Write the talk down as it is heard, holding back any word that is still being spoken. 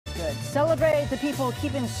neighborhoods. Celebrate the people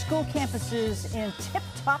keeping school campuses in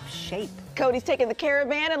tip-top shape. Cody's taking the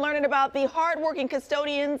Caravan and learning about the hardworking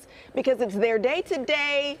custodians because it's their day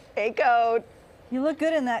today. Hey, Code. You look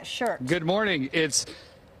good in that shirt. Good morning. It's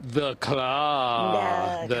the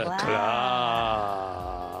claw. The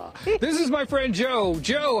claw. This is my friend Joe.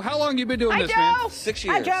 Joe, how long you been doing Hi, this, Joe. man? 6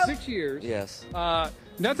 years. Hi, Joe. 6 years. Yes.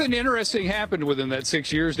 Nothing interesting happened within that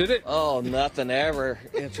 6 years, did it? Oh, nothing ever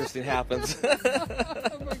interesting happens.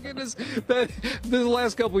 Oh my goodness. The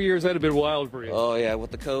last couple of years that have been wild for you. Oh, yeah,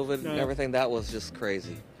 with the COVID and everything, that was just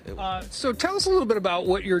crazy. So tell us a little bit about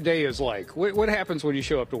what your day is like. What happens when you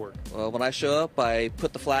show up to work? Well, when I show up, I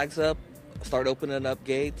put the flags up, start opening up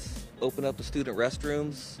gates, open up the student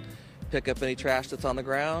restrooms, pick up any trash that's on the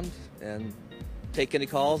ground, and take any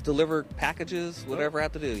calls, deliver packages, whatever I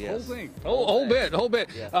have to do. Yes. Whole thing. Whole bit.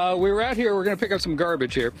 Yeah. We were out here. We're going to pick up some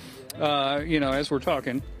garbage here. As we're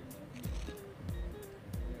talking.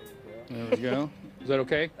 There we go. Is that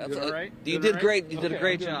okay? That's all right? You did great. You did a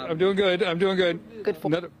great job. I'm doing good. Good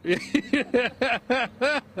for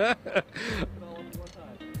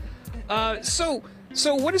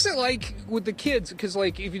So what is it like with the kids? Because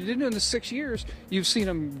like if you didn't in the 6 years, you've seen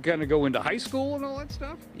them kind of go into high school and all that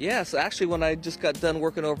stuff. Yes, actually, when I just got done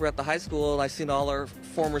working over at the high school, and I seen all our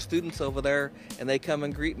former students over there, and they come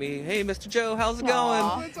and greet me. Hey, Mr. Joe, how's it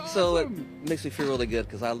going? That's So it awesome. makes me feel really good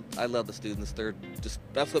because I love the students.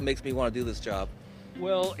 That's what makes me want to do this job.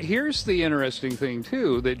 Well, here's the interesting thing,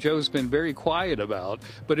 too, that Joe's been very quiet about.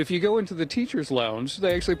 But if you go into the teacher's lounge,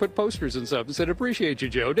 they actually put posters and stuff and said, appreciate you,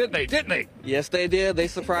 Joe, didn't they? Yes, they did. They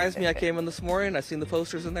surprised me. I came in this morning. I seen the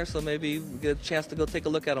posters in there, so maybe we get a chance to go take a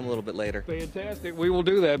look at them a little bit later. Fantastic. We will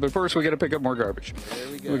do that. But first, we got to pick up more garbage.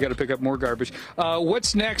 There we go. We got to pick up more garbage.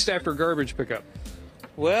 What's next after garbage pickup?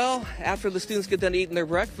 Well, after the students get done eating their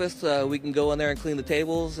breakfast, we can go in there and clean the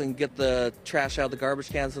tables and get the trash out of the garbage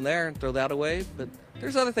cans in there and throw that away. But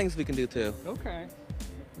there's other things we can do, too. Okay.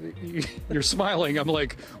 You're smiling. I'm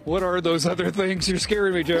like, what are those other things? You're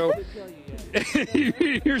scaring me, Joe.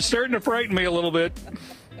 You're starting to frighten me a little bit.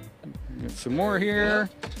 Get some more here.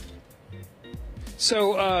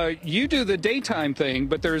 So you do the daytime thing,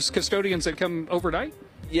 but there's custodians that come overnight?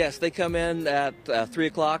 Yes, they come in at 3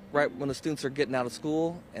 o'clock, right when the students are getting out of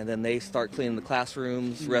school, and then they start cleaning the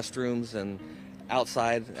classrooms, restrooms, and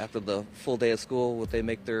outside after the full day of school, they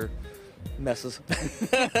make their messes.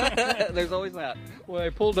 There's always that. Well, I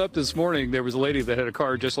pulled up this morning. There was a lady that had a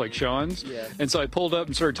car just like Sean's. Yeah. And so I pulled up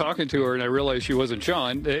and started talking to her, and I realized she wasn't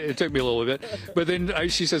Sean. It took me a little bit. But then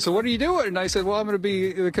she said, so what are you doing? And I said, well, I'm going to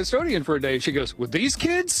be the custodian for a day. And she goes, with these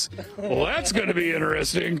kids? Well, that's going to be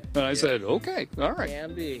interesting. And I said, okay, all right.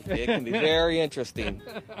 It can be very interesting.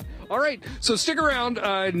 All right, so stick around.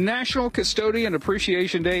 National Custodian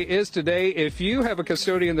Appreciation Day is today. If you have a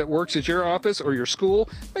custodian that works at your office or your school,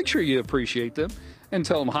 make sure you appreciate them and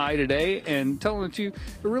tell them hi today and tell them that you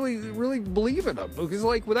really, really believe in them. Because,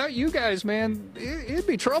 like, without you guys, man, it'd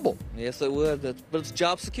be trouble. Yes, it would. But it's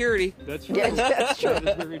job security. That's true. Yes, that's true.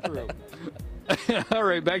 That is very true. All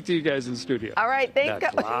right, back to you guys in the studio. All right, thanks,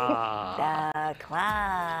 The Cody. claw. The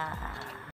claw.